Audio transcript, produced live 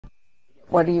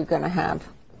What are you going to have?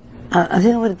 I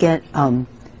think I would get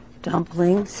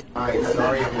dumplings. Hi,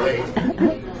 sorry I'm late.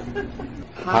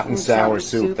 Hot and sour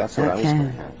soup. That's what I was going to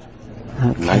have.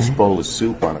 Okay. Nice bowl of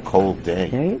soup on a cold day.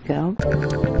 There you go.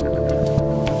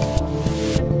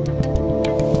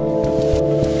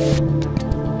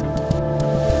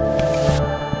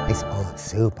 Nice bowl of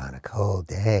soup on a cold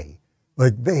day.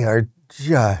 Like, they are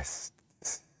just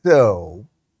so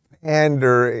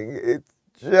pandering. It's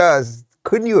just,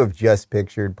 couldn't you have just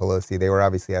pictured Pelosi? They were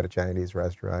obviously at a Chinese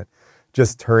restaurant,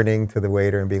 just turning to the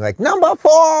waiter and being like, number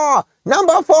four,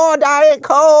 Diet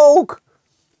Coke,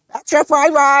 extra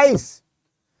fried rice.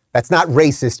 That's not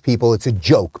racist, people. It's a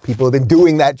joke. People have been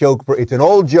doing that joke it's an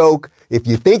old joke. If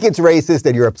you think it's racist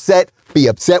and you're upset, be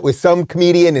upset with some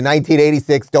comedian in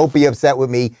 1986. Don't be upset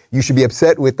with me. You should be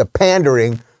upset with the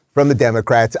pandering from the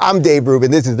Democrats. I'm Dave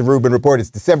Rubin. This is the Rubin Report. It's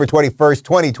December 21st,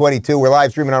 2022. We're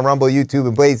live streaming on Rumble, YouTube,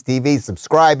 and Blaze TV.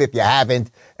 Subscribe if you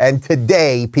haven't. And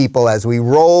today, people, as we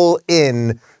roll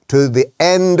in to the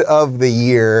end of the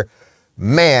year,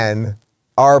 man,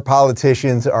 our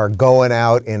politicians are going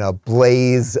out in a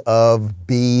blaze of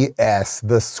BS.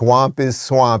 The swamp is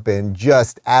swamping.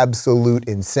 Just absolute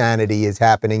insanity is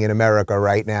happening in America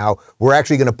right now. We're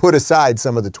actually going to put aside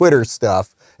some of the Twitter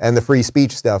stuff and the free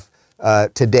speech stuff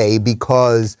today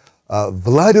because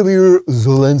Volodymyr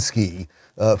Zelenskyy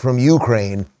from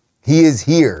Ukraine, he is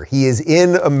here. He is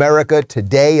in America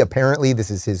today. Apparently, this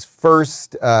is his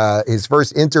first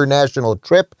international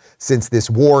trip since this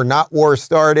war, not war,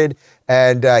 started.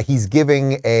 And he's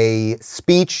giving a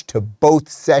speech to both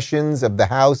sessions of the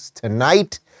House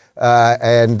tonight.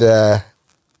 A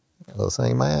little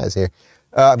something in my eyes here.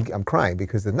 I'm crying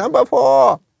because the number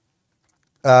four.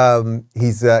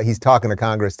 He's talking to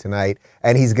Congress tonight,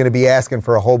 and he's going to be asking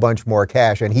for a whole bunch more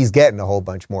cash, and he's getting a whole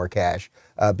bunch more cash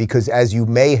because, as you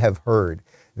may have heard,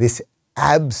 this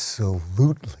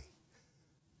absolutely,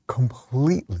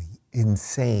 completely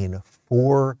insane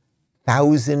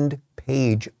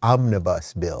 4,000-page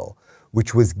omnibus bill,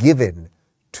 which was given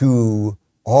to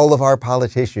all of our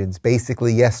politicians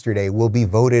basically yesterday, will be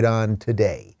voted on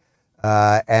today,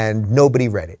 and nobody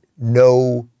read it.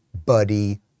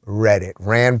 Nobody read it.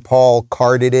 Rand Paul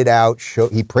carted it out.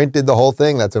 He printed the whole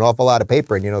thing. That's an awful lot of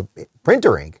paper. And, you know,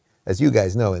 printer ink, as you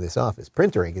guys know in this office,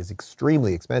 printer ink is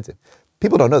extremely expensive.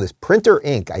 People don't know this. Printer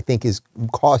ink, I think,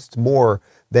 costs more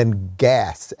than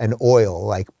gas and oil,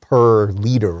 like per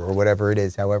liter or whatever it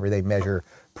is, however they measure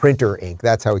printer ink.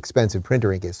 That's how expensive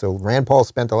printer ink is. So Rand Paul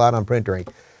spent a lot on printer ink.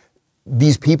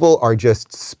 These people are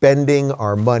just spending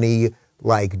our money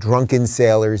like drunken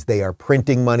sailors. They are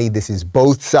printing money. This is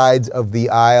both sides of the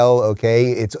aisle,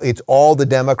 okay? It's all the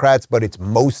Democrats, but it's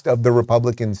most of the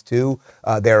Republicans too.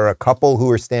 There are a couple who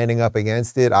are standing up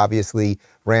against it. Obviously,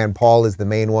 Rand Paul is the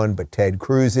main one, but Ted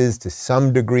Cruz is to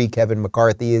some degree. Kevin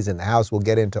McCarthy is in the House. We'll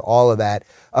get into all of that.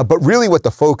 But really what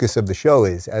the focus of the show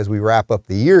is, as we wrap up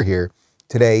the year here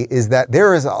today, is that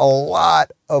there is a lot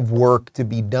of work to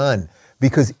be done.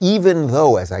 Because even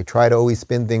though, as I try to always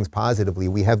spin things positively,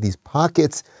 we have these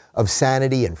pockets of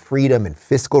sanity and freedom and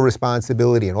fiscal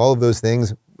responsibility and all of those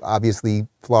things, obviously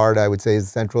Florida, I would say,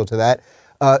 is central to that.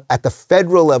 At the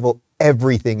federal level,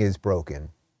 everything is broken.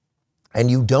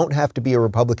 And you don't have to be a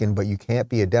Republican, but you can't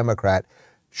be a Democrat.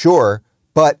 Sure,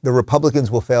 but the Republicans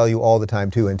will fail you all the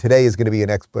time too. And today is going to be an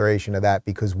exploration of that,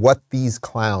 because what these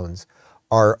clowns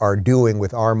are doing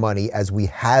with our money as we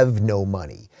have no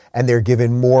money, and they're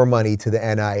giving more money to the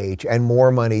NIH and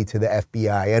more money to the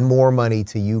FBI and more money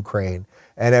to Ukraine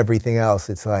and everything else.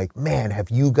 It's like, man, have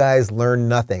you guys learned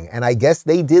nothing? And I guess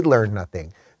they did learn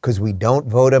nothing because we don't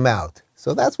vote them out.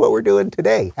 So that's what we're doing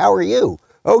today. How are you?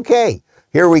 Okay,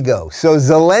 here we go. So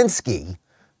Zelenskyy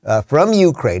from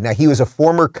Ukraine. Now, he was a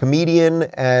former comedian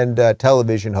and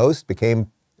television host,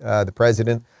 became the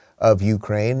president of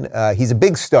Ukraine. He's a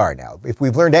big star now. If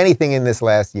we've learned anything in this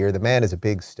last year, the man is a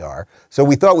big star. So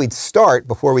we thought we'd start,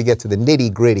 before we get to the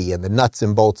nitty gritty and the nuts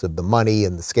and bolts of the money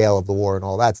and the scale of the war and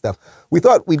all that stuff, we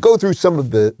thought we'd go through some of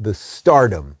the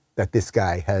stardom that this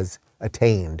guy has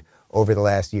attained over the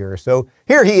last year or so.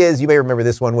 Here he is. You may remember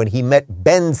this one when he met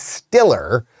Ben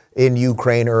Stiller in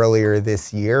Ukraine earlier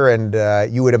this year. And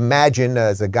you would imagine,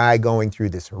 as a guy going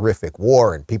through this horrific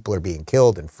war and people are being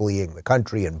killed and fleeing the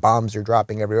country and bombs are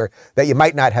dropping everywhere, that you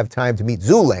might not have time to meet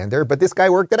Zoolander, but this guy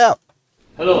worked it out.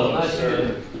 Hello, nice to meet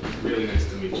you. Really nice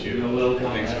to meet you. You're welcome.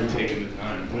 Thanks for taking the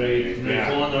time. Great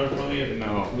honor for me.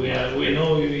 No. We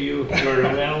know you very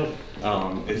well.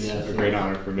 It's a great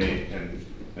honor for me, and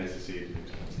nice to see you.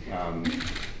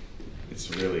 It's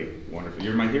really wonderful.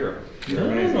 You're my hero. You're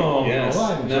amazing. Yes.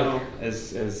 No.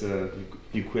 As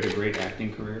you quit a great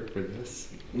acting career for this.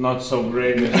 Not so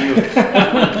great as you.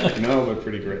 No, but for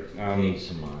pretty great. Thanks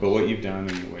so much. But what you've done and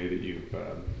the way that you've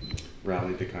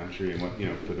rallied the country and what,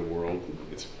 for the world,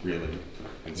 it's really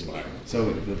inspiring.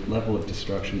 So the level of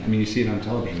destruction, I mean, you see it on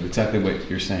television, exactly what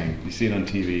you're saying. You see it on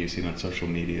TV, you see it on social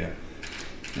media,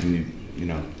 and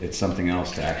it's something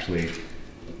else to actually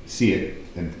see it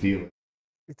and feel it.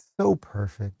 It's so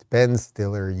perfect. Ben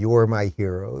Stiller, you're my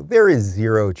hero. There is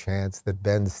zero chance that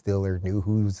Ben Stiller knew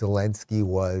who Zelenskyy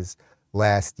was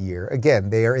last year. Again,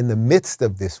 they are in the midst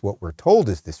of this, what we're told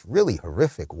is this really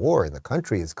horrific war, and the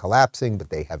country is collapsing, but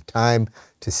they have time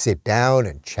to sit down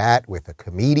and chat with a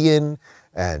comedian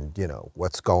and,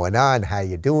 what's going on? How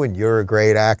you doing? You're a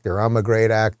great actor. I'm a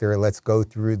great actor. Let's go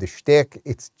through the shtick.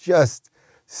 It's just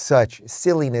such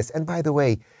silliness. And by the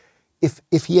way,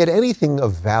 if he had anything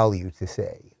of value to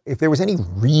say, if there was any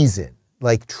reason,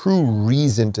 like true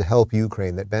reason to help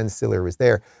Ukraine, that Ben Stiller was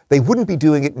there, they wouldn't be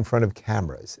doing it in front of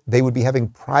cameras. They would be having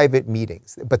private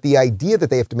meetings. But the idea that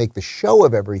they have to make the show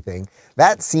of everything,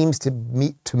 that seems to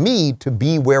me to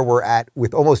be where we're at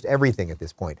with almost everything at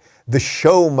this point. The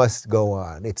show must go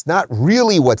on. It's not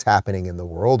really what's happening in the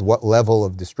world, what level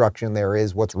of destruction there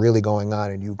is, what's really going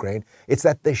on in Ukraine. It's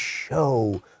that the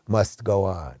show must go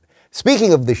on.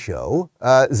 Speaking of the show,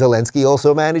 Zelenskyy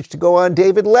also managed to go on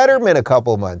David Letterman a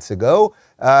couple months ago,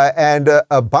 and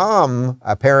a bomb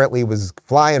apparently was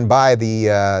flying by the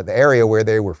area where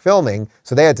they were filming,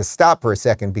 so they had to stop for a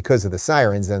second because of the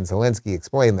sirens, and Zelenskyy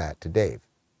explained that to Dave.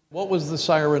 What was the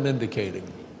siren indicating?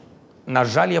 На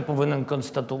жаль, я повинен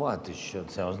констатувати, що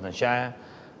це означає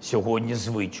сьогодні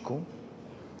звичку.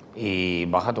 І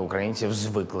багато українців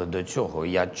звикли до цього.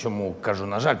 Я чому кажу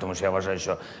на жаль, тому що я вважаю,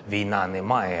 що війна не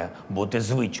має бути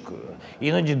звичкою.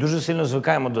 Іноді дуже сильно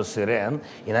звикаємо до сирен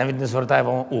і навіть не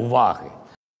звертаємо уваги.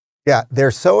 Yeah,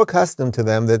 they're so accustomed to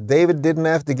them that David didn't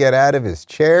have to get out of his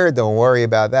chair. Don't worry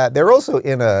about that. They're also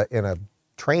in a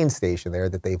train station there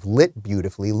that they've lit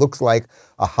beautifully. Looks like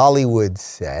a Hollywood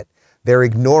set. They're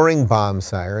ignoring bomb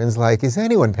sirens. Like, is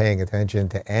anyone paying attention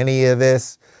to any of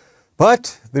this?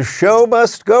 But the show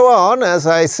must go on, as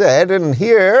I said, and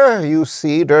here you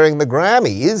see during the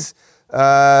Grammys,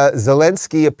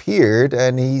 Zelenskyy appeared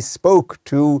and he spoke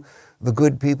to the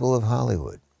good people of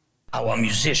Hollywood. Our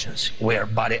musicians wear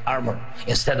body armor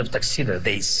instead of tuxedo.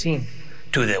 They sing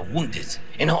to the wounded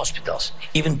in hospitals,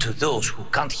 even to those who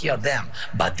can't hear them,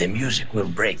 but the music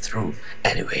will break through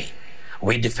anyway.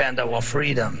 We defend our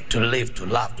freedom to live, to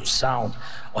love, to sound.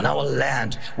 On our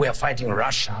land, we are fighting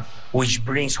Russia, which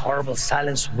brings horrible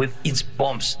silence with its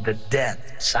bombs, the dead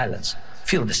silence.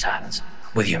 Feel the silence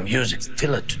with your music.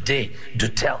 Feel it today to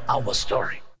tell our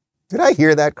story. Did I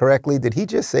hear that correctly? Did he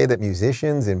just say that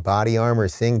musicians in body armor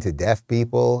sing to deaf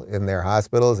people in their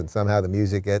hospitals and somehow the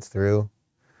music gets through?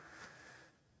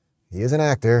 He is an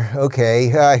actor. Okay,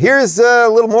 here's a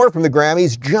little more from the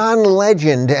Grammys. John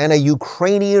Legend and a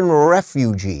Ukrainian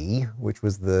refugee, which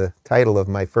was the title of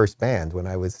my first band when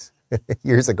I was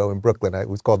years ago in Brooklyn. It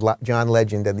was called John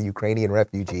Legend and the Ukrainian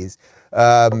Refugees,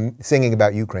 singing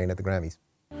about Ukraine at the Grammys.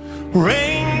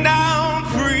 Rain down,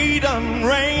 freedom,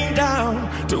 rain down,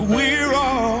 till we're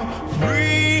all free.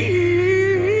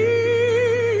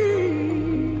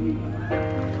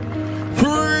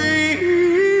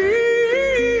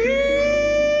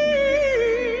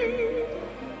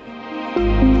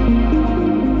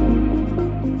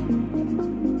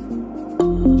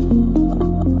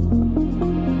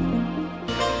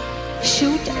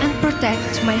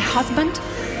 Protect my husband,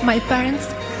 my parents,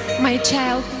 my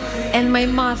child, and my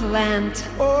motherland.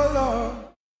 Oh,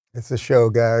 Lord. It's a show,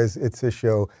 guys. It's a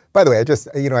show. By the way,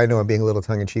 I know I'm being a little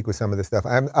tongue-in-cheek with some of this stuff.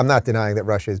 I'm not denying that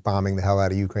Russia is bombing the hell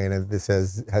out of Ukraine, and this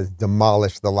has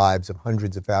demolished the lives of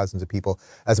hundreds of thousands of people.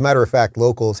 As a matter of fact,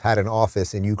 locals had an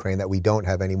office in Ukraine that we don't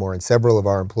have anymore, and several of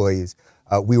our employees,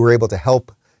 we were able to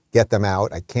help get them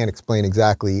out. I can't explain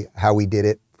exactly how we did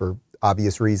it for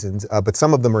obvious reasons, but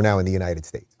some of them are now in the United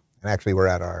States. And actually, we're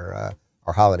at our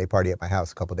holiday party at my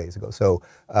house a couple days ago. So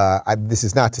this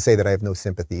is not to say that I have no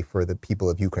sympathy for the people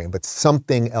of Ukraine, but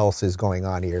something else is going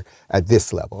on here at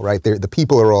this level, right? The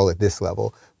people are all at this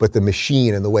level, but the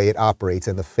machine and the way it operates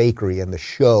and the fakery and the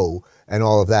show and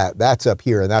all of that, that's up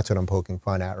here, and that's what I'm poking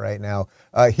fun at right now.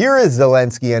 Here is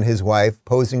Zelenskyy and his wife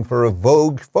posing for a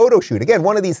Vogue photo shoot. Again,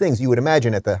 one of these things you would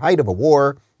imagine at the height of a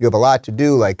war, you have a lot to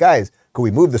do, like, guys, can we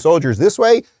move the soldiers this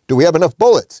way? Do we have enough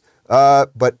bullets?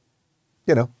 But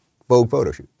Vogue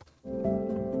photo shoot.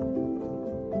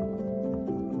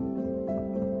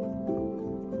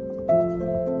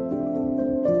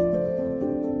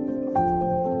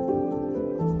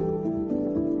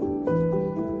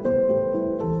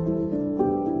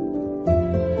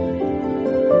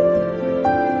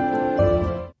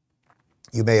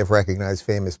 You may have recognized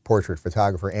famous portrait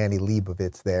photographer Annie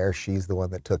Leibovitz there. She's the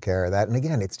one that took care of that. And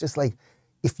again, it's just like,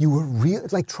 if you were real,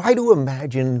 like try to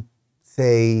imagine,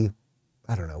 say,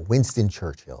 I don't know, Winston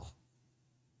Churchill.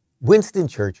 Winston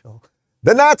Churchill.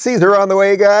 The Nazis are on the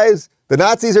way, guys. The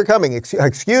Nazis are coming.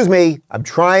 Excuse me, I'm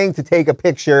trying to take a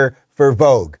picture for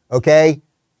Vogue, okay?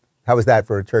 How was that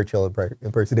for a Churchill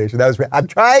impersonation? That was, I'm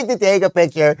trying to take a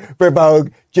picture for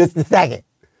Vogue, just a second.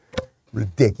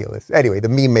 Ridiculous. Anyway, the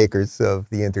meme makers of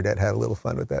the internet had a little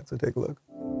fun with that, so take a look.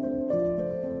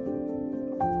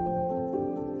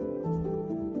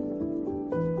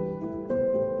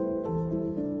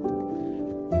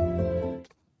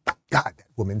 God, that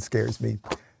woman scares me.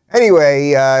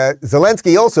 Anyway,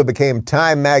 Zelenskyy also became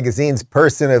Time Magazine's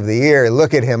Person of the Year.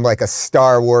 Look at him like a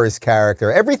Star Wars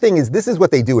character. Everything is, this is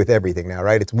what they do with everything now,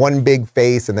 right? It's one big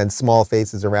face and then small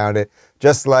faces around it,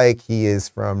 just like he is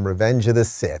from Revenge of the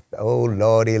Sith. Oh,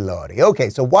 lordy, lordy. Okay,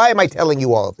 so why am I telling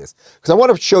you all of this? Because I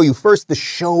want to show you first the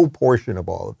show portion of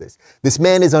all of this. This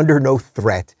man is under no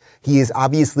threat. He is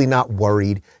obviously not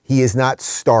worried. He is not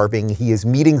starving. He is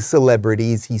meeting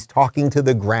celebrities. He's talking to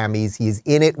the Grammys. He is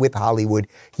in it with Hollywood.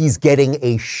 He's getting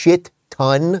a shit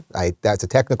ton, that's a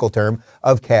technical term,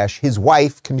 of cash. His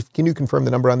wife, can you confirm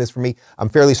the number on this for me? I'm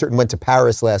fairly certain went to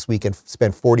Paris last week and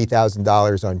spent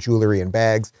 $40,000 on jewelry and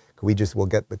bags. We'll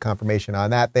get the confirmation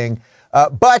on that thing.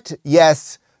 But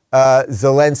yes,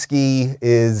 Zelenskyy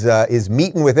is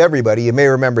meeting with everybody. You may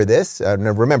remember this.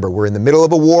 Remember, we're in the middle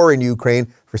of a war in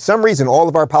Ukraine. For some reason, all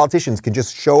of our politicians can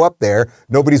just show up there.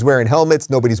 Nobody's wearing helmets.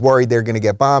 Nobody's worried they're going to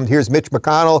get bombed. Here's Mitch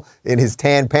McConnell in his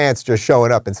tan pants just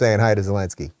showing up and saying hi to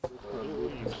Zelenskyy.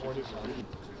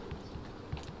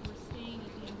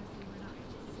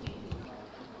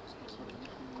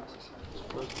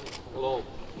 Hello.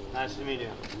 Nice to meet you.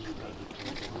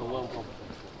 Welcome.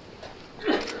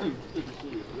 Good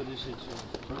to see you.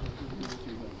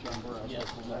 Yes,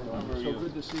 so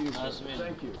good to see you. Nice to meet you.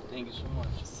 Thank you. Thank you so much.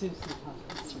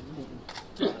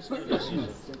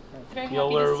 Very happy You're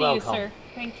to see welcome. you, sir.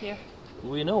 Thank you.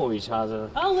 We know each other.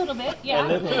 A little bit, yeah. A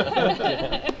little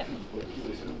bit.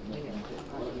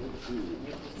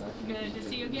 Good to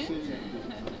see you again.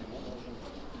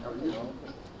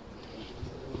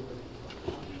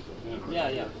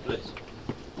 Yeah, please.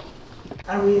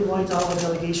 And we invite our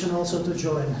delegation also to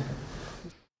join.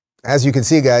 As you can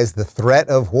see, guys, the threat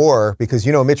of war, because,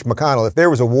 you know, Mitch McConnell, if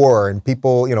there was a war and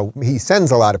people, you know, he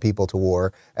sends a lot of people to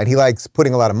war and he likes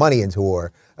putting a lot of money into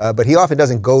war, but he often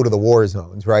doesn't go to the war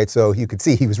zones, right? So you could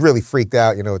see he was really freaked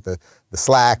out, you know, with the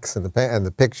slacks and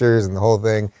the pictures and the whole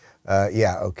thing.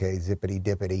 Yeah, okay, zippity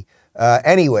dippity.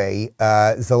 Anyway,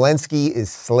 Zelenskyy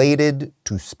is slated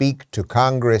to speak to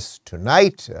Congress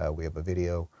tonight. We have a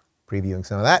video previewing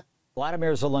some of that.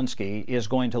 Volodymyr Zelenskyy is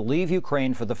going to leave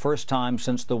Ukraine for the first time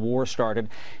since the war started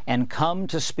and come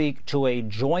to speak to a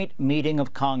joint meeting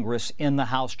of Congress in the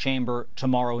House chamber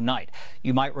tomorrow night.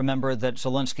 You might remember that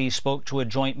Zelenskyy spoke to a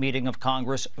joint meeting of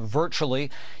Congress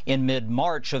virtually in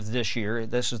mid-March of this year.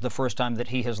 This is the first time that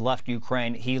he has left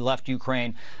Ukraine. He left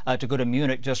Ukraine to go to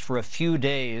Munich just for a few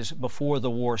days before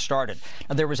the war started.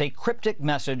 Now, there was a cryptic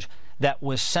message that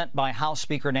was sent by House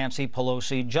Speaker Nancy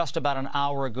Pelosi just about an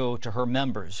hour ago to her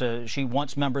members. She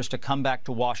wants members to come back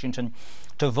to Washington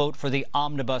to vote for the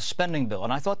omnibus spending bill.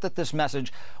 And I thought that this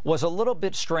message was a little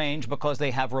bit strange because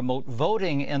they have remote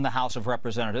voting in the House of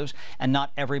Representatives, and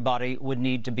not everybody would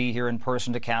need to be here in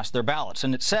person to cast their ballots.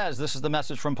 And it says, this is the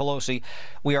message from Pelosi,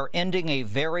 we are ending a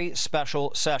very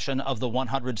special session of the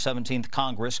 117th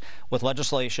Congress with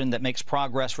legislation that makes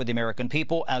progress for the American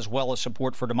people as well as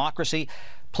support for democracy.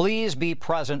 Please be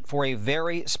present for a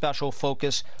very special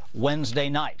focus Wednesday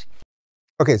night.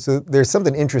 Okay, so there's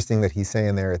something interesting that he's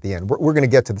saying there at the end. We're going to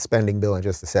get to the spending bill in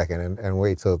just a second and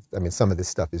wait till, I mean, some of this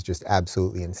stuff is just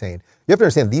absolutely insane. You have to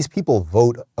understand, these people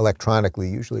vote electronically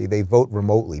usually. They vote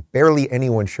remotely. Barely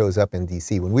anyone shows up in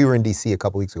D.C. When we were in D.C. a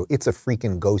couple weeks ago, it's a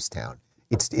freaking ghost town.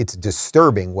 It's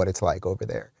disturbing what it's like over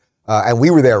there. And we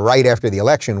were there right after the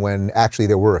election when actually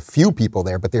there were a few people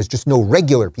there, but there's just no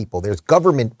regular people. There's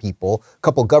government people, a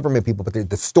couple government people, but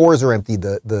the stores are empty,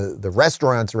 the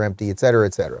restaurants are empty, et cetera,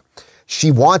 et cetera. She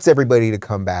wants everybody to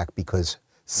come back because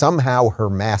somehow her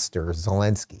master,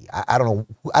 Zelenskyy, I don't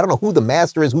know who the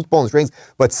master is, who's pulling the strings,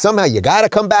 but somehow you got to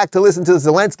come back to listen to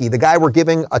Zelenskyy, the guy we're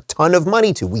giving a ton of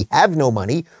money to. We have no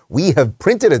money. We have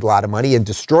printed a lot of money and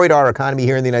destroyed our economy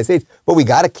here in the United States, but we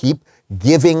got to keep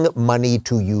giving money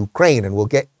to Ukraine. And we'll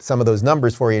get some of those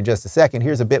numbers for you in just a second.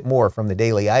 Here's a bit more from the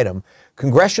Daily Item.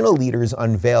 Congressional leaders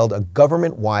unveiled a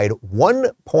government-wide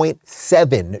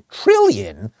 $1.7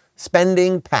 trillion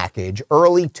spending package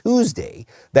early Tuesday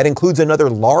that includes another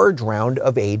large round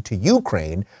of aid to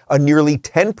Ukraine, a nearly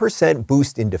 10%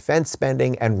 boost in defense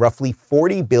spending, and roughly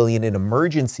 $40 billion in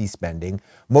emergency spending,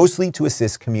 mostly to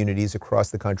assist communities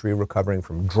across the country recovering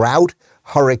from drought,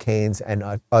 hurricanes,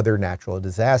 and other natural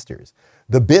disasters.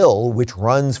 The bill, which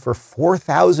runs for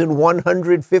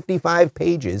 4,155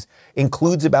 pages,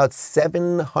 includes about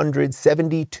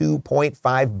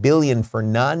 $772.5 billion for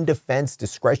non-defense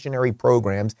discretionary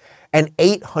programs and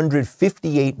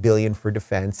 $858 billion for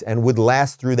defense, and would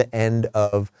last through the end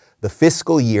of the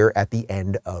fiscal year at the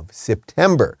end of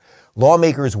September.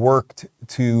 Lawmakers worked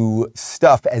to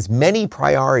stuff as many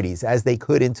priorities as they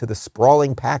could into the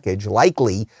sprawling package,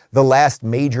 likely the last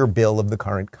major bill of the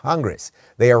current Congress.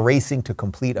 They are racing to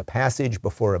complete a passage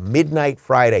before a midnight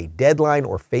Friday deadline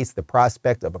or face the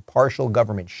prospect of a partial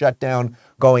government shutdown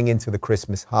going into the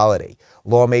Christmas holiday.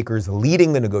 Lawmakers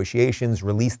leading the negotiations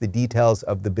released the details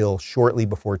of the bill shortly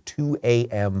before 2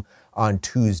 a.m. on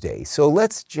Tuesday. So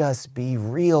let's just be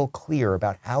real clear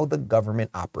about how the government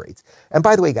operates. And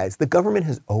by the way, guys, the government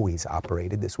has always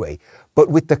operated this way, but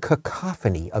with the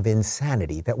cacophony of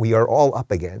insanity that we are all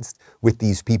up against with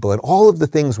these people and all of the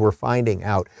things we're finding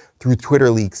out through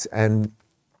Twitter leaks and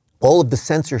all of the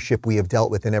censorship we have dealt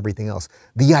with and everything else,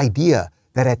 the idea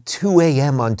that at 2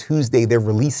 a.m. on Tuesday, they're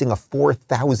releasing a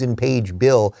 4,000-page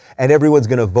bill and everyone's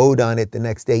going to vote on it the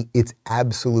next day, it's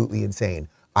absolutely insane.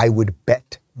 I would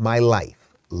bet my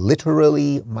life,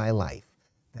 literally my life,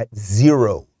 that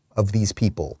zero of these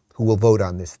people who will vote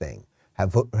on this thing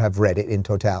have read it in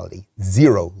totality.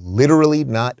 Zero, literally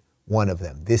not one of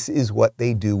them. This is what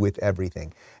they do with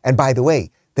everything. And by the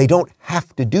way, they don't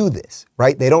have to do this,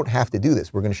 right? They don't have to do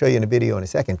this. We're going to show you in a video in a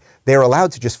second. They're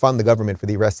allowed to just fund the government for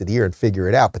the rest of the year and figure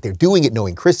it out, but they're doing it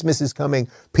knowing Christmas is coming.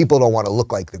 People don't want to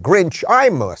look like the Grinch.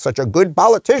 I'm such a good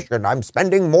politician. I'm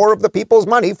spending more of the people's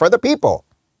money for the people.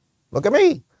 Look at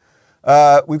me.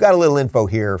 We've got a little info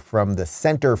here from the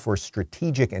Center for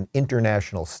Strategic and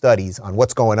International Studies on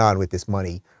what's going on with this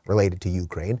money related to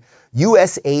Ukraine.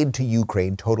 U.S. aid to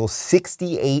Ukraine totals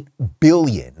 $68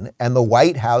 billion, and the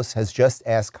White House has just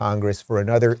asked Congress for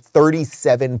another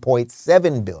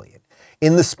 $37.7 billion.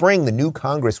 In the spring, the new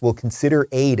Congress will consider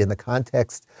aid in the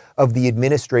context of the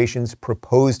administration's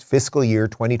proposed fiscal year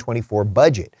 2024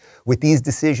 budget. With these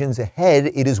decisions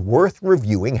ahead, it is worth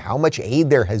reviewing how much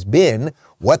aid there has been,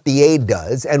 what the aid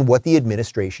does, and what the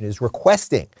administration is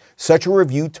requesting. Such a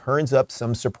review turns up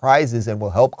some surprises and will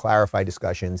help clarify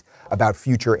discussions about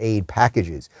future aid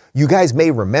packages. You guys may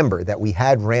remember that we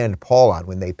had Rand Paul on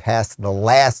when they passed the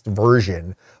last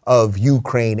version of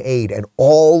Ukraine aid, and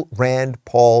all Rand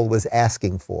Paul was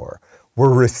asking for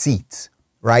were receipts,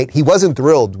 right? He wasn't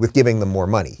thrilled with giving them more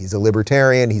money. He's a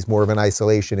libertarian, he's more of an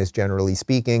isolationist, generally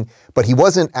speaking, but he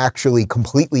wasn't actually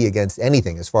completely against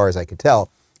anything as far as I could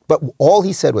tell. But all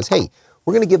he said was, hey,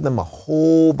 we're going to give them a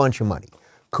whole bunch of money.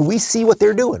 Could we see what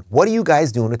they're doing? What are you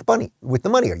guys doing with the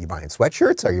money? Are you buying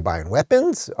sweatshirts? Are you buying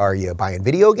weapons? Are you buying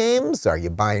video games? Are you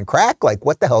buying crack? Like,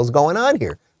 what the hell's going on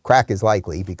here? Crack is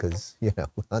likely because, you know,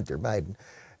 Hunter Biden.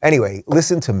 Anyway,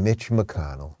 listen to Mitch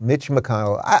McConnell. Mitch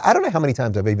McConnell, I don't know how many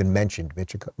times I've even mentioned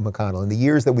Mitch McConnell in the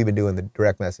years that we've been doing the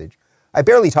direct message. I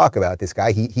barely talk about this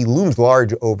guy. He looms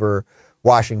large over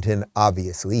Washington,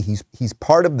 obviously. He's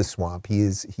part of the swamp. He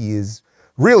is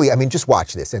really, I mean, just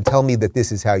watch this and tell me that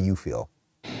this is how you feel.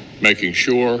 Making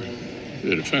sure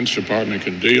the Defense Department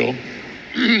can deal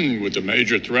with the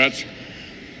major threats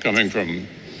coming from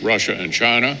Russia and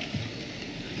China,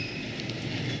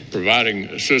 providing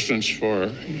assistance for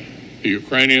the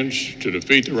Ukrainians to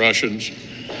defeat the Russians.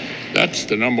 That's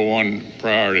the #1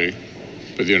 priority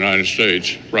for the United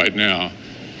States right now,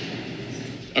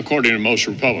 according to most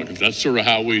Republicans. That's sort of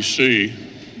how we see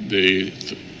the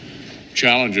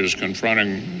challenges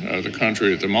confronting the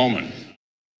country at the moment.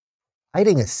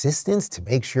 Providing assistance to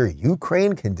make sure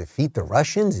Ukraine can defeat the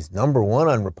Russians is #1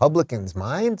 on Republicans'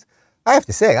 minds? I have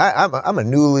to say, I'm a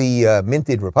newly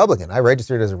minted Republican. I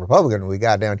registered as a Republican when we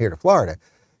got down here to Florida.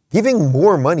 Giving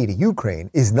more money to Ukraine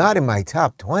is not in my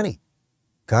top 20.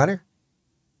 Connor,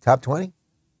 top 20?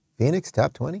 Phoenix,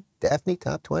 top 20? Daphne,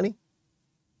 top 20?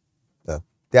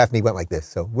 Daphne went like this,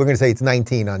 so we're going to say it's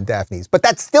 19 on Daphne's. But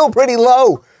that's still pretty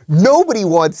low. Nobody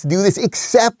wants to do this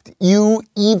except you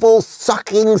evil,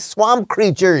 sucking swamp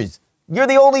creatures. You're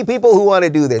the only people who want to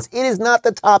do this. It is not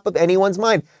the top of anyone's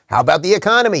mind. How about the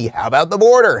economy? How about the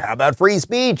border? How about free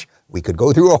speech? We could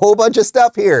go through a whole bunch of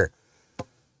stuff here.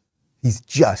 He's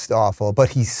just awful, but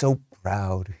he's so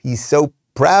proud. He's so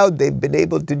proud they've been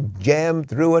able to jam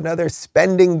through another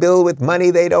spending bill with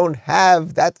money they don't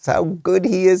have. That's how good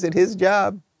he is at his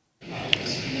job.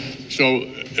 So,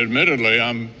 admittedly,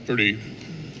 I'm pretty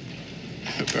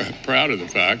proud of the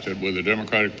fact that with a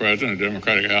Democratic president, a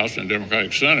Democratic House, and a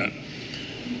Democratic Senate,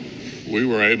 we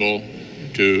were able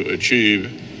to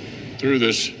achieve, through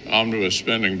this omnibus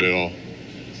spending bill,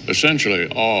 essentially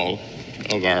all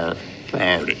of our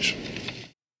priorities.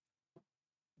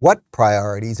 What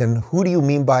priorities, and who do you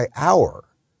mean by our?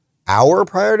 Our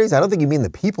priorities? I don't think you mean the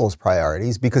people's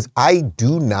priorities, because I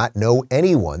do not know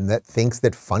anyone that thinks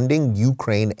that funding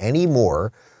Ukraine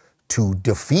anymore to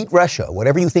defeat Russia,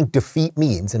 whatever you think defeat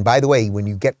means. And by the way, when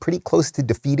you get pretty close to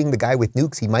defeating the guy with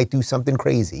nukes, he might do something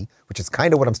crazy, which is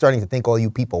kind of what I'm starting to think all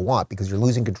you people want, because you're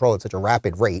losing control at such a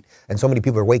rapid rate. And so many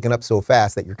people are waking up so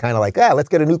fast that you're kind of like, let's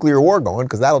get a nuclear war going,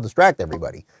 because that'll distract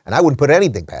everybody. And I wouldn't put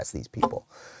anything past these people.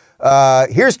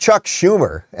 Here's Chuck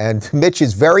Schumer, and Mitch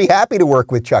is very happy to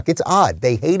work with Chuck. It's odd.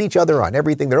 They hate each other on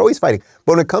everything. They're always fighting.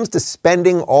 But when it comes to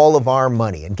spending all of our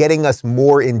money and getting us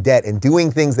more in debt and doing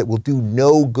things that will do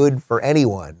no good for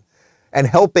anyone and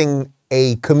helping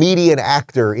a comedian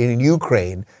actor in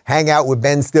Ukraine hang out with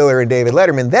Ben Stiller and David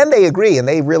Letterman, then they agree and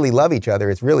they really love each other.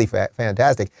 It's really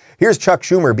fantastic. Here's Chuck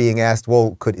Schumer being asked,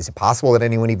 well, is it possible that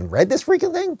anyone even read this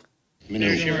freaking thing?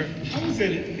 Sure. How is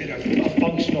it in a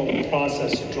functional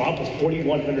process to drop a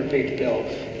 4,100-page bill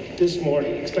this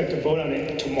morning, expect to vote on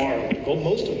it tomorrow?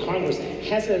 Most of Congress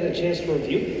hasn't had a chance to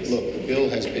review this. Look, the bill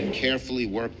has been carefully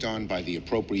worked on by the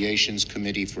Appropriations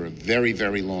Committee for a very,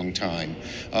 very long time.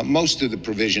 Most of the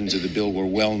provisions of the bill were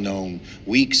well known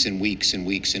weeks and weeks and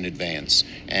weeks in advance.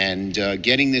 And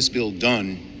getting this bill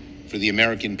done for the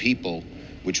American people,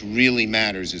 which really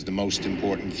matters, is the most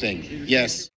important thing.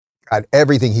 Yes. God,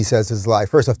 everything he says is a lie.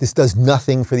 First off, this does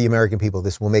nothing for the American people.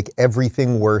 This will make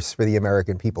everything worse for the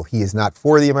American people. He is not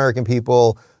for the American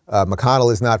people.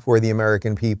 McConnell is not for the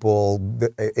American people.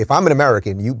 If I'm an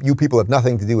American, you people have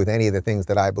nothing to do with any of the things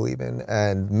that I believe in.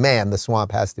 And man, the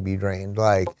swamp has to be drained.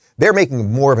 Like, they're making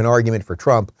more of an argument for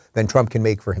Trump than Trump can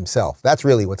make for himself. That's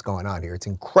really what's going on here. It's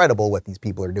incredible what these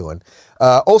people are doing.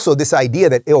 Also, this idea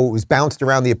that it was bounced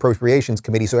around the Appropriations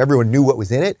Committee so everyone knew what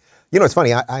was in it. You know, it's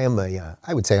funny,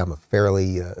 I would say I'm a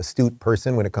fairly astute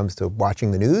person when it comes to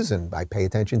watching the news, and I pay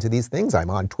attention to these things. I'm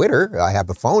on Twitter. I have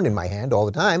the phone in my hand all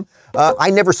the time. I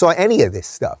never saw any of this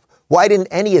stuff. Why didn't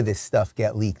any of this stuff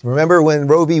get leaked? Remember when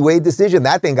Roe v. Wade decision,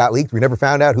 that thing got leaked. We never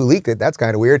found out who leaked it. That's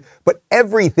kind of weird. But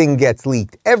everything gets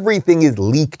leaked. Everything is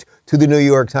leaked to the New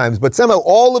York Times. But somehow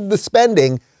all of the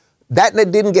spending, that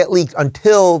didn't get leaked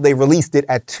until they released it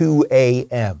at 2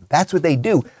 a.m. That's what they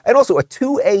do. And also a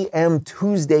 2 a.m.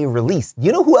 Tuesday release.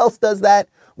 You know who else does that?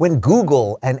 When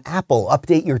Google and Apple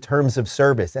update your terms of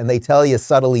service and they tell you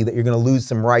subtly that you're going to lose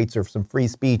some rights or some free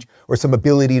speech or some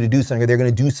ability to do something, or they're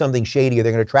going to do something shady, or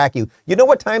they're going to track you. You know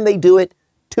what time they do it?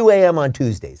 2 a.m. on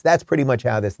Tuesdays. That's pretty much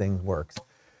how this thing works.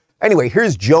 Anyway,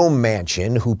 here's Joe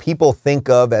Manchin, who people think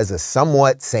of as a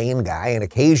somewhat sane guy, and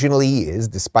occasionally he is,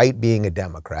 despite being a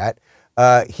Democrat.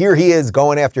 Here he is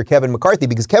going after Kevin McCarthy,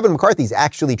 because Kevin McCarthy's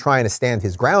actually trying to stand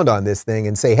his ground on this thing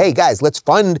and say, hey, guys, let's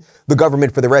fund the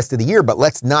government for the rest of the year, but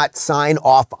let's not sign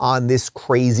off on this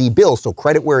crazy bill. So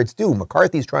credit where it's due.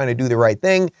 McCarthy's trying to do the right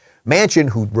thing. Manchin,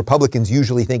 who Republicans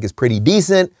usually think is pretty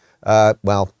decent,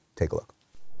 well, take a look.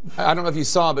 I don't know if you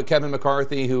saw, but Kevin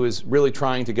McCarthy, who is really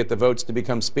trying to get the votes to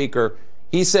become Speaker,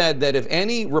 he said that if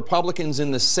any Republicans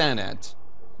in the Senate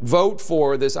vote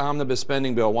for this omnibus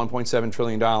spending bill, $1.7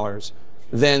 trillion,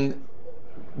 then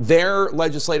their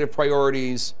legislative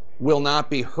priorities will not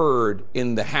be heard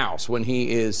in the House when he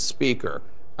is Speaker.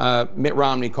 Mitt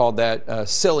Romney called that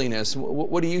silliness.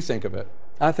 What do you think of it?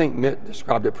 I think Mitt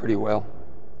described it pretty well.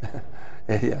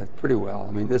 Yeah, pretty well.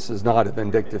 I mean, this is not a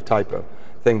vindictive type of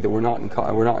thing that we're not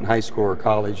in high school or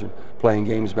college and playing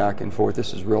games back and forth.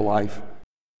 This is real life.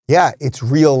 Yeah, it's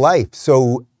real life.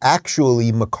 So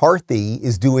actually, McCarthy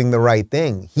is doing the right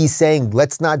thing. He's saying,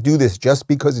 let's not do this just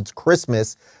because it's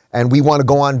Christmas and we want to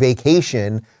go on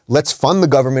vacation. Let's fund the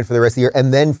government for the rest of the year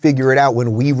and then figure it out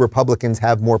when we Republicans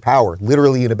have more power,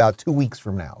 literally in about 2 weeks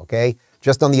from now, okay?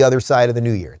 Just on the other side of the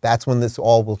new year. That's when this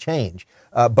all will change.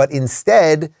 But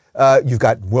instead, you've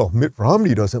got, well, Mitt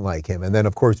Romney doesn't like him. And then,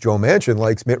 of course, Joe Manchin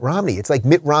likes Mitt Romney. It's like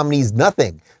Mitt Romney's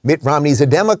nothing. Mitt Romney's a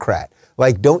Democrat.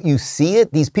 Like, don't you see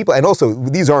it? These people, and also,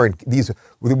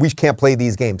 we can't play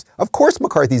these games. Of course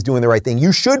McCarthy's doing the right thing.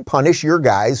 You should punish your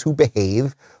guys who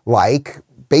behave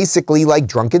basically like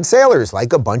drunken sailors,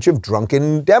 like a bunch of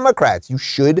drunken Democrats. You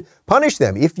should punish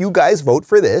them. If you guys vote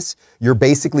for this, you're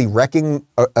basically wrecking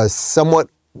a somewhat,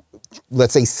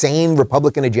 let's say, sane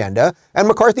Republican agenda, and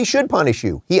McCarthy should punish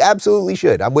you. He absolutely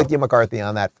should. I'm with you, McCarthy,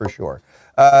 on that for sure.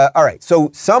 All right, so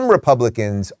some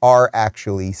Republicans are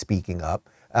actually speaking up.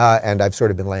 And I've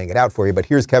sort of been laying it out for you, but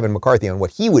here's Kevin McCarthy on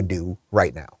what he would do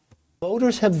right now.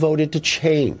 Voters have voted to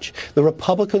change. The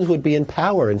Republicans would be in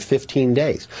power in 15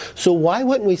 days. So why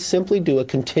wouldn't we simply do a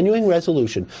continuing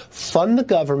resolution, fund the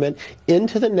government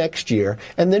into the next year,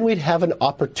 and then we'd have an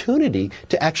opportunity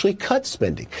to actually cut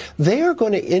spending? They are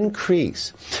going to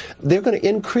increase. They're going to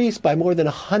increase by more than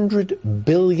 $100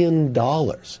 billion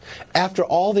after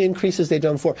all the increases they've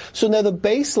done before. So now the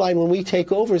baseline when we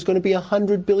take over is going to be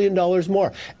 $100 billion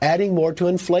more, adding more to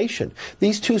inflation.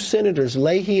 These two senators,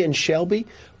 Leahy and Shelby,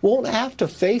 won't have to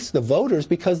face the voters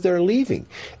because they're leaving.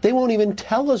 They won't even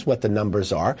tell us what the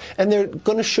numbers are, and they're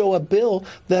going to show a bill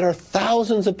that are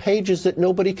thousands of pages that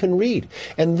nobody can read.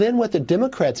 And then what the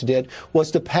Democrats did was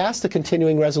to pass the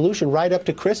continuing resolution right up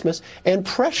to Christmas and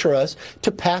pressure us to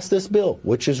pass this bill,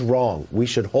 which is wrong. We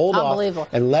should hold off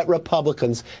and let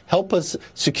Republicans help us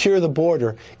secure the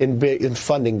border in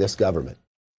funding this government.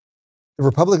 The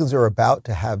Republicans are about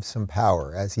to have some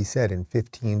power, as he said, in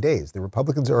 15 days. The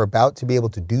Republicans are about to be able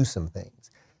to do some things.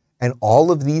 And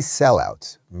all of these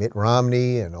sellouts, Mitt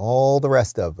Romney and all the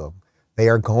rest of them, they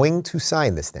are going to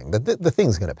sign this thing. The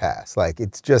thing's going to pass. Like,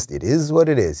 it is what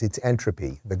it is. It's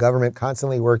entropy. The government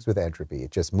constantly works with entropy. It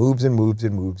just moves and moves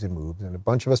and moves and moves. And a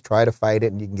bunch of us try to fight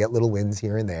it, and you can get little wins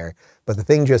here and there. But the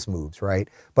thing just moves, right?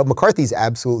 But McCarthy's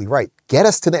absolutely right. Get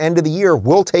us to the end of the year,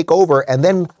 we'll take over, and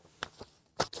then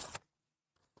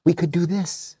we could do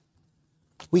this.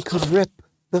 We could rip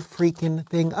the freaking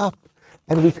thing up,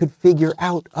 and we could figure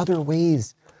out other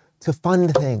ways to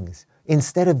fund things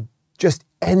instead of just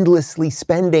endlessly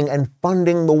spending and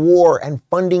funding the war and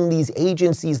funding these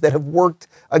agencies that have worked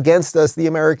against us, the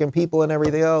American people, and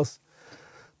everything else.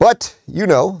 But, you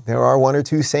know, there are one or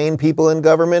two sane people in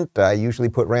government. I usually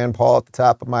put Rand Paul at the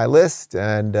top of my list,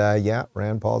 and yeah,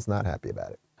 Rand Paul's not happy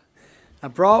about it. I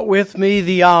brought with me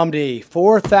the Omni,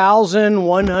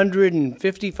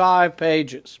 4,155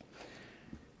 pages.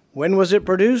 When was it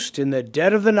produced? In the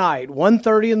dead of the night,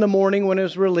 1:30 in the morning when it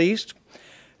was released.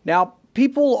 Now,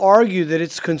 people argue that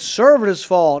it's conservatives'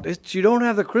 fault. You don't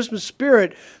have the Christmas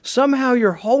spirit. Somehow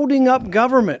you're holding up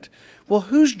government. Well,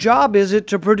 whose job is it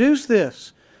to produce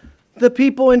this? The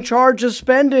people in charge of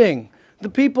spending, the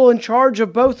people in charge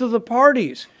of both of the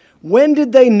parties. When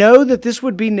did they know that this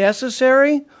would be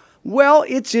necessary? Well,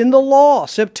 it's in the law,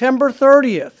 September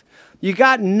 30th. You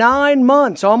got 9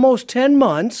 months, almost 10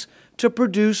 months, to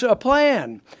produce a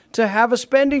plan, to have a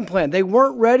spending plan. They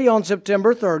weren't ready on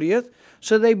September 30th,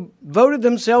 so they voted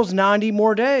themselves 90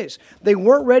 more days. They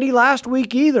weren't ready last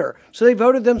week either, so they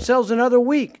voted themselves another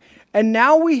week. And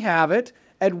now we have it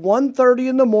at 1:30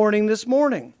 in the morning this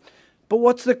morning. But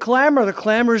what's the clamor? The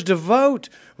clamor is to vote.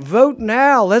 Vote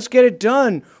now. Let's get it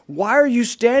done. Why are you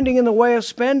standing in the way of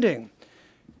spending?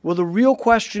 Well, the real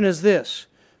question is this.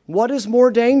 What is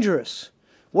more dangerous?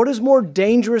 What is more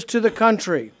dangerous to the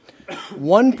country?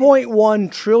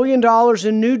 $1.1 trillion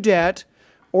in new debt,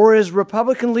 or as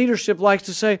Republican leadership likes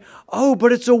to say, oh,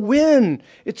 but it's a win.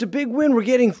 It's a big win. We're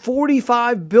getting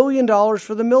 $45 billion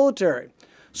for the military.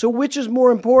 So which is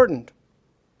more important?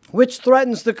 Which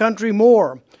threatens the country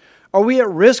more? Are we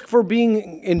at risk for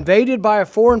being invaded by a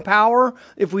foreign power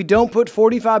if we don't put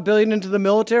 $45 billion into the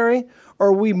military? Or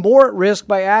are we more at risk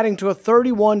by adding to a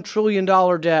 $31 trillion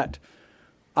debt?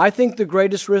 I think the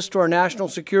greatest risk to our national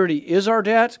security is our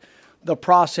debt. The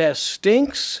process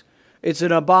stinks. It's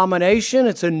an abomination.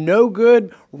 It's a no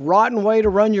good, rotten way to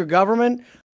run your government.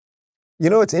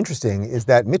 You know what's interesting is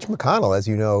that Mitch McConnell, as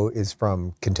you know, is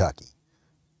from Kentucky.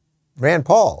 Rand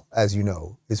Paul, as you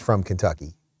know, is from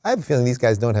Kentucky. I have a feeling these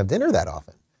guys don't have dinner that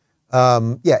often.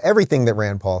 Yeah, everything that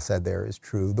Rand Paul said there is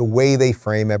true. The way they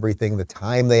frame everything, the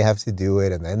time they have to do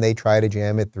it, and then they try to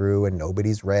jam it through and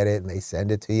nobody's read it and they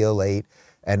send it to you late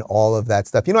and all of that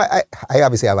stuff. You know, I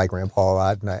obviously I like Rand Paul a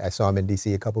lot, and I saw him in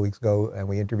D.C. a couple weeks ago and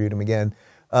we interviewed him again.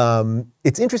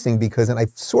 It's interesting because, and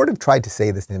I've sort of tried to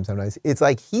say this to him sometimes, it's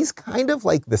like he's kind of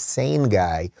like the sane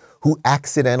guy who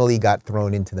accidentally got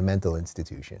thrown into the mental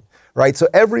institution, right? So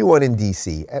everyone in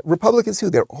D.C., Republicans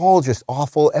too, they're all just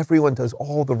awful. Everyone does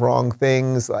all the wrong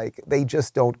things. Like, they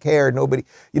just don't care. Nobody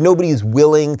is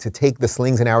willing to take the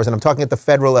slings and arrows. And I'm talking at the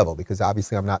federal level because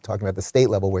obviously I'm not talking about the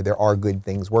state level where there are good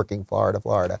things working, Florida.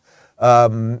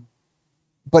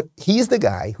 But he's the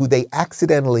guy who they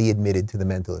accidentally admitted to the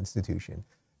mental institution.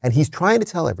 And he's trying to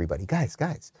tell everybody, guys,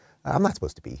 I'm not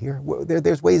supposed to be here.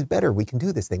 There's ways better. We can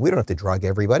do this thing. We don't have to drug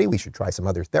everybody. We should try some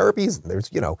other therapies. And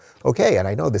there's, okay. And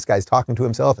I know this guy's talking to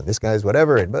himself and this guy's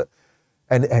whatever. But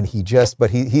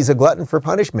he's a glutton for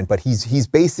punishment. But he's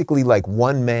basically like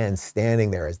one man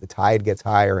standing there as the tide gets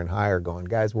higher and higher going,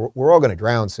 guys, we're all going to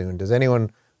drown soon. Does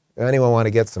anyone want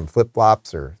to get some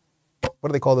flip-flops or what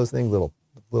do they call those things? Little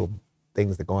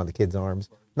things that go on the kids' arms.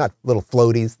 Not little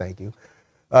floaties, thank you.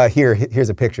 Here's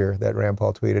a picture that Rand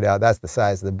Paul tweeted out. That's the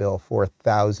size of the bill,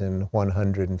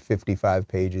 4,155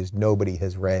 pages. Nobody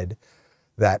has read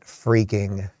that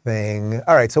freaking thing.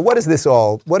 All right, so what does this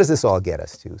all get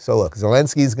us to? So look,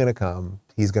 Zelensky's going to come.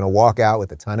 He's going to walk out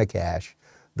with a ton of cash.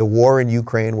 The war in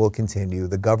Ukraine will continue.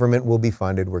 The government will be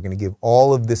funded. We're going to give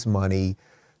all of this money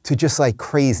to just like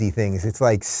crazy things. It's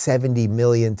like $70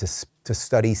 million to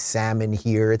study salmon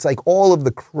here. It's like all of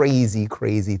the crazy,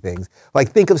 crazy things.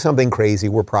 Like, think of something crazy,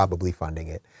 we're probably funding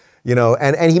it. You know,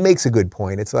 and he makes a good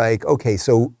point. It's like, okay,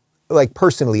 so like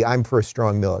personally, I'm for a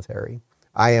strong military.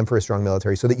 I am for a strong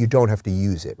military so that you don't have to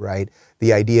use it, right?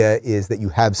 The idea is that you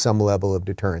have some level of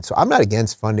deterrence. So I'm not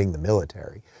against funding the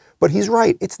military. But he's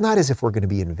right. It's not as if we're going to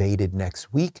be invaded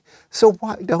next week. So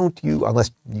why don't you,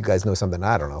 unless you guys know something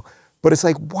I don't know, but it's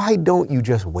like, why don't you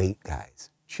just wait, guys?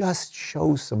 Just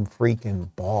show some freaking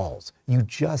balls. You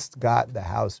just got the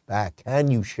House back. Can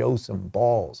you show some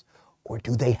balls? Or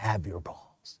do they have your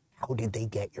balls? How did they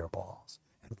get your balls?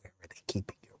 And where are they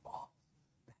keeping your balls?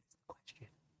 That's the question.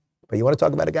 But you want to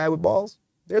talk about a guy with balls?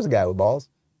 There's a guy with balls.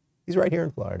 He's right here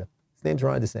in Florida. His name's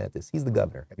Ron DeSantis. He's the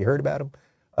governor. Have you heard about him?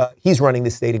 He's running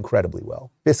this state incredibly well.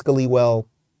 Fiscally well,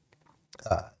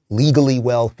 legally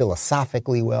well,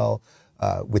 philosophically well,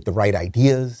 with the right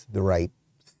ideas, the right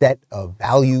set of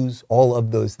values, all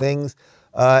of those things.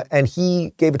 And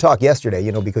he gave a talk yesterday,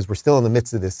 you know, because we're still in the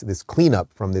midst of this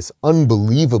cleanup from this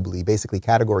unbelievably, basically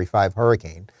Category 5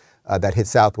 hurricane that hit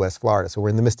Southwest Florida. So we're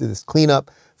in the midst of this cleanup.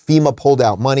 FEMA pulled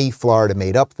out money. Florida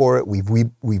made up for it. We've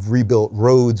rebuilt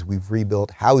roads. We've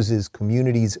rebuilt houses,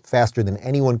 communities faster than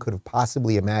anyone could have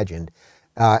possibly imagined.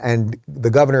 And the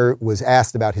governor was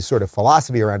asked about his sort of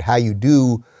philosophy around how you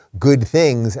do good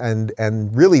things,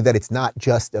 and really that it's not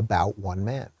just about one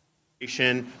man.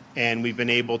 And we've been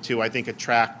able to, I think,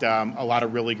 attract a lot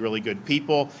of really, really good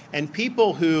people, and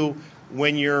people who,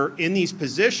 when you're in these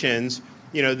positions,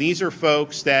 you know, these are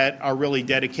folks that are really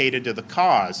dedicated to the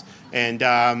cause, and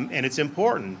it's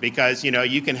important because, you know,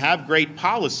 you can have great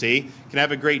policy, can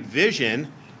have a great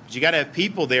vision, but you got to have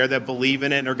people there that believe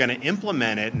in it and are going to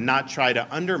implement it and not try to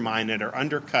undermine it or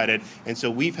undercut it. And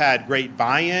so we've had great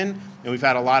buy-in, and we've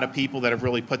had a lot of people that have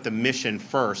really put the mission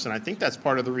first. And I think that's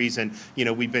part of the reason, you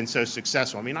know, we've been so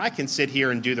successful. I mean, I can sit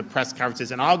here and do the press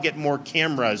conferences, and I'll get more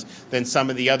cameras than some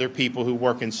of the other people who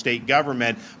work in state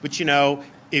government. But, you know,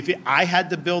 if I had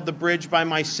to build the bridge by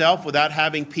myself without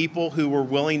having people who were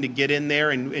willing to get in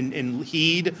there and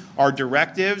heed our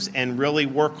directives and really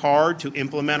work hard to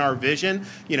implement our vision,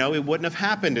 you know, it wouldn't have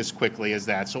happened as quickly as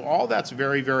that. So all that's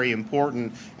very, very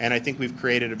important. And I think we've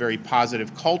created a very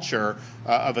positive culture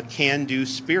of a can-do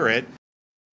spirit.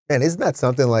 And isn't that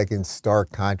something like in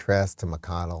stark contrast to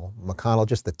McConnell? McConnell,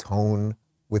 just the tone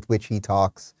with which he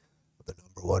talks. The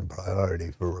number one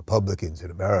priority for Republicans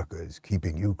in America is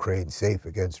keeping Ukraine safe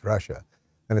against Russia.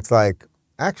 And it's like,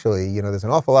 actually, you know, there's an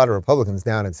awful lot of Republicans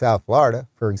down in South Florida,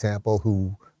 for example,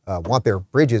 who want their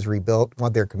bridges rebuilt,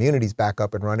 want their communities back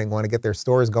up and running, want to get their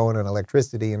stores going and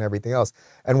electricity and everything else.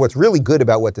 And what's really good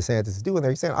about what DeSantis is doing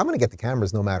there, he's saying, I'm going to get the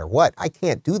cameras no matter what. I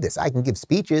can't do this. I can give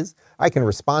speeches. I can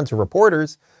respond to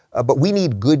reporters. But we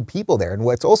need good people there. And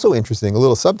what's also interesting, a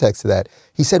little subtext to that,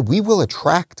 he said, we will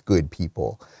attract good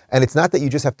people. And it's not that you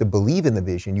just have to believe in the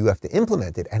vision, you have to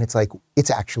implement it. And it's like,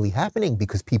 it's actually happening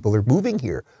because people are moving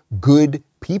here. Good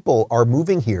people are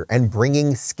moving here and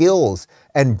bringing skills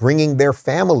and bringing their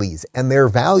families and their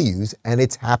values. And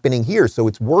it's happening here. So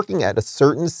it's working at a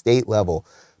certain state level.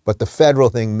 But the federal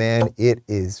thing, man, it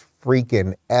is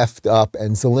freaking effed up.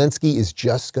 And Zelenskyy is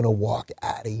just going to walk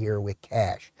out of here with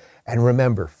cash. And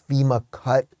remember, FEMA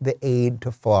cut the aid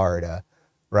to Florida,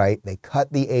 right? They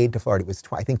cut the aid to Florida. It was,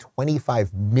 I think,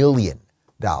 $25 million.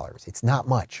 It's not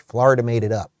much. Florida made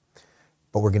it up.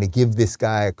 But we're going to give this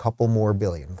guy a couple more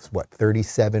billion. It's what,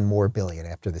 37 more billion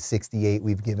after the 68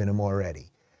 we've given him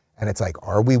already. And it's like,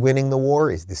 are we winning the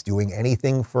war? Is this doing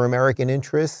anything for American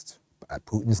interests?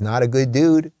 Putin's not a good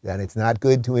dude, and it's not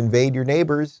good to invade your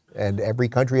neighbors, and every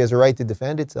country has a right to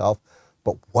defend itself.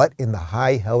 But what in the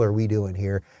high hell are we doing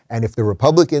here? And if the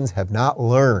Republicans have not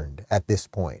learned at this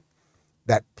point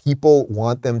that people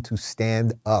want them to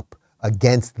stand up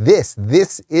against this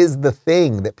is the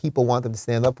thing that people want them to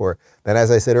stand up for, that,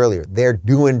 as I said earlier, they're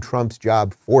doing Trump's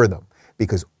job for them.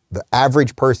 Because the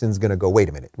average person's going to go, wait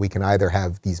a minute, we can either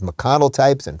have these McConnell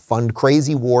types and fund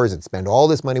crazy wars and spend all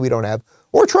this money we don't have,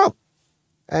 or Trump.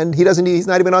 And he's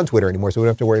not even on Twitter anymore, so we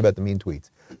don't have to worry about the mean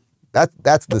tweets.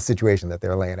 That's the situation that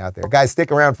they're laying out there. Guys,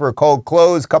 stick around for a cold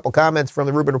close. Couple comments from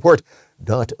the Rubin Report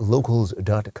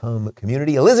 .locals.com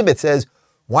community. Elizabeth says,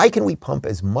 why can we pump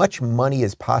as much money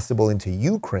as possible into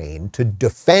Ukraine to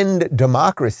defend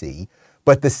democracy, but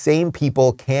but the same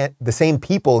people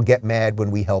get mad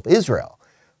when we help Israel.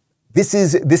 This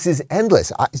is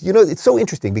endless. It's so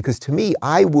interesting because to me,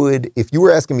 if you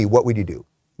were asking me what would you do,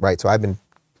 right? So I've been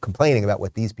complaining about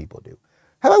what these people do.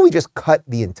 How about we just cut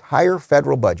the entire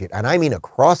federal budget? And I mean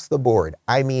across the board.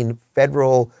 I mean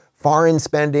federal foreign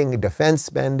spending, defense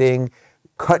spending,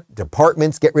 cut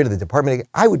departments, get rid of the Department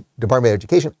of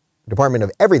Education, Department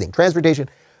of everything, transportation,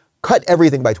 cut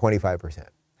everything by 25%.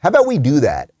 How about we do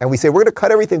that? And we say, we're going to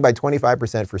cut everything by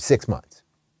 25% for 6 months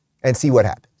and see what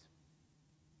happens.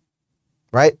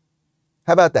 Right?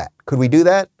 How about that? Could we do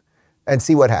that and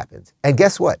see what happens? And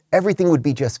guess what? Everything would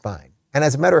be just fine. And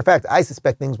as a matter of fact, I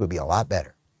suspect things would be a lot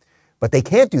better. But they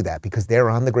can't do that because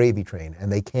they're on the gravy train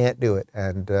and they can't do it.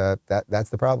 And that's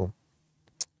the problem.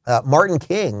 Martin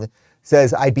King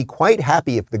says, I'd be quite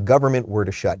happy if the government were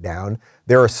to shut down.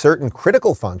 There are certain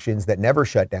critical functions that never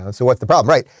shut down. So what's the problem?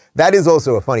 Right. That is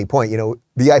also a funny point.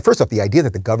 First off, the idea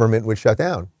that the government would shut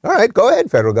down. All right, go ahead,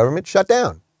 federal government, shut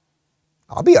down.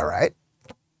 I'll be all right.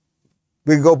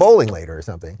 We could go bowling later or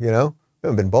something, We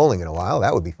haven't been bowling in a while.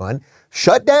 That would be fun.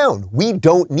 Shut down. We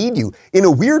don't need you. In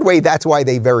a weird way, that's why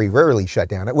they very rarely shut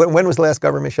down. When was the last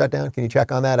government shutdown? Can you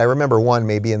check on that? I remember one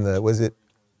maybe was it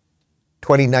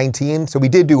 2019? So we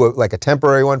did do a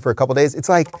temporary one for a couple days. It's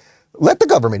like, let the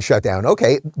government shut down.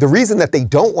 Okay. The reason that they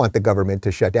don't want the government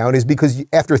to shut down is because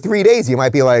after 3 days, you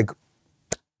might be like,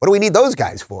 what do we need those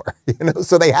guys for?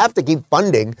 So they have to keep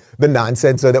funding the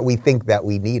nonsense so that we think that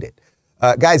we need it.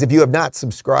 Guys, if you have not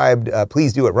subscribed,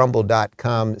 please do at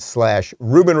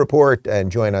rumble.com/Rubin Report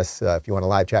and join us if you want to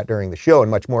live chat during the show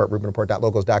and much more at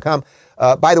rubinreport.locals.com.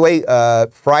 By the way,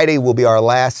 Friday will be our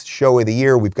last show of the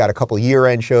year. We've got a couple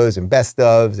year-end shows and best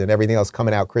ofs and everything else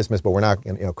coming out Christmas, but we're not,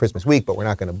 Christmas week, but we're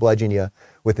not going to bludgeon you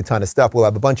with a ton of stuff. We'll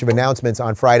have a bunch of announcements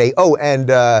on Friday. Oh,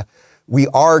 and we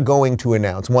are going to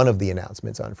announce, one of the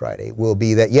announcements on Friday will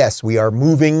be that, yes, we are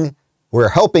moving, we're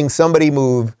helping somebody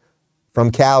move from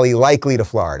Cali, likely to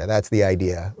Florida. That's the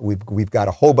idea. We've got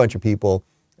a whole bunch of people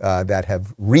that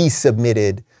have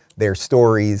resubmitted their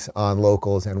stories on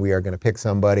Locals, and we are going to pick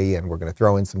somebody, and we're going to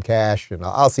throw in some cash, and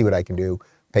I'll see what I can do.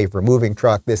 Pay for a moving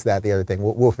truck, this, that, the other thing.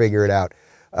 We'll figure it out.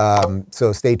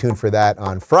 So stay tuned for that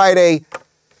on Friday.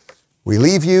 We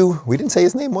leave you, we didn't say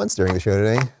his name once during the show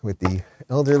today, with the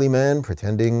elderly man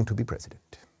pretending to be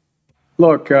president.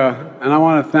 Look, and I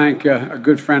want to thank a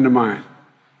good friend of mine,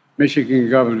 Michigan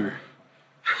Governor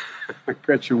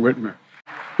Gretchen Whitmer.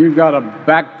 You've got a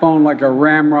backbone like a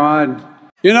ramrod.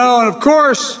 And of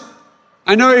course,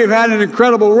 I know you've had an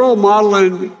incredible role model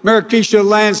in Marikisha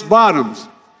Lance Bottoms.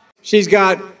 She's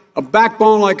got a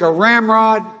backbone like a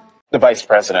ramrod. The Vice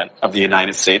President of the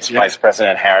United States, Vice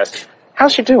President Harris.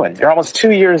 How's she doing? You're almost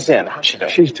 2 years in. How's she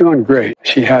doing? She's doing great.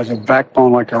 She has a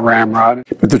backbone like a ramrod.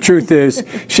 But the truth is,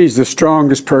 she's the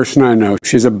strongest person I know.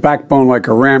 She's a backbone like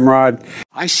a ramrod.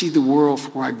 I see the world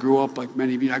from where I grew up, like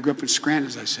many of you. I grew up in Scranton,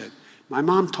 as I said. My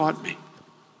mom taught me.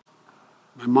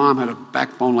 My mom had a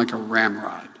backbone like a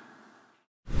ramrod.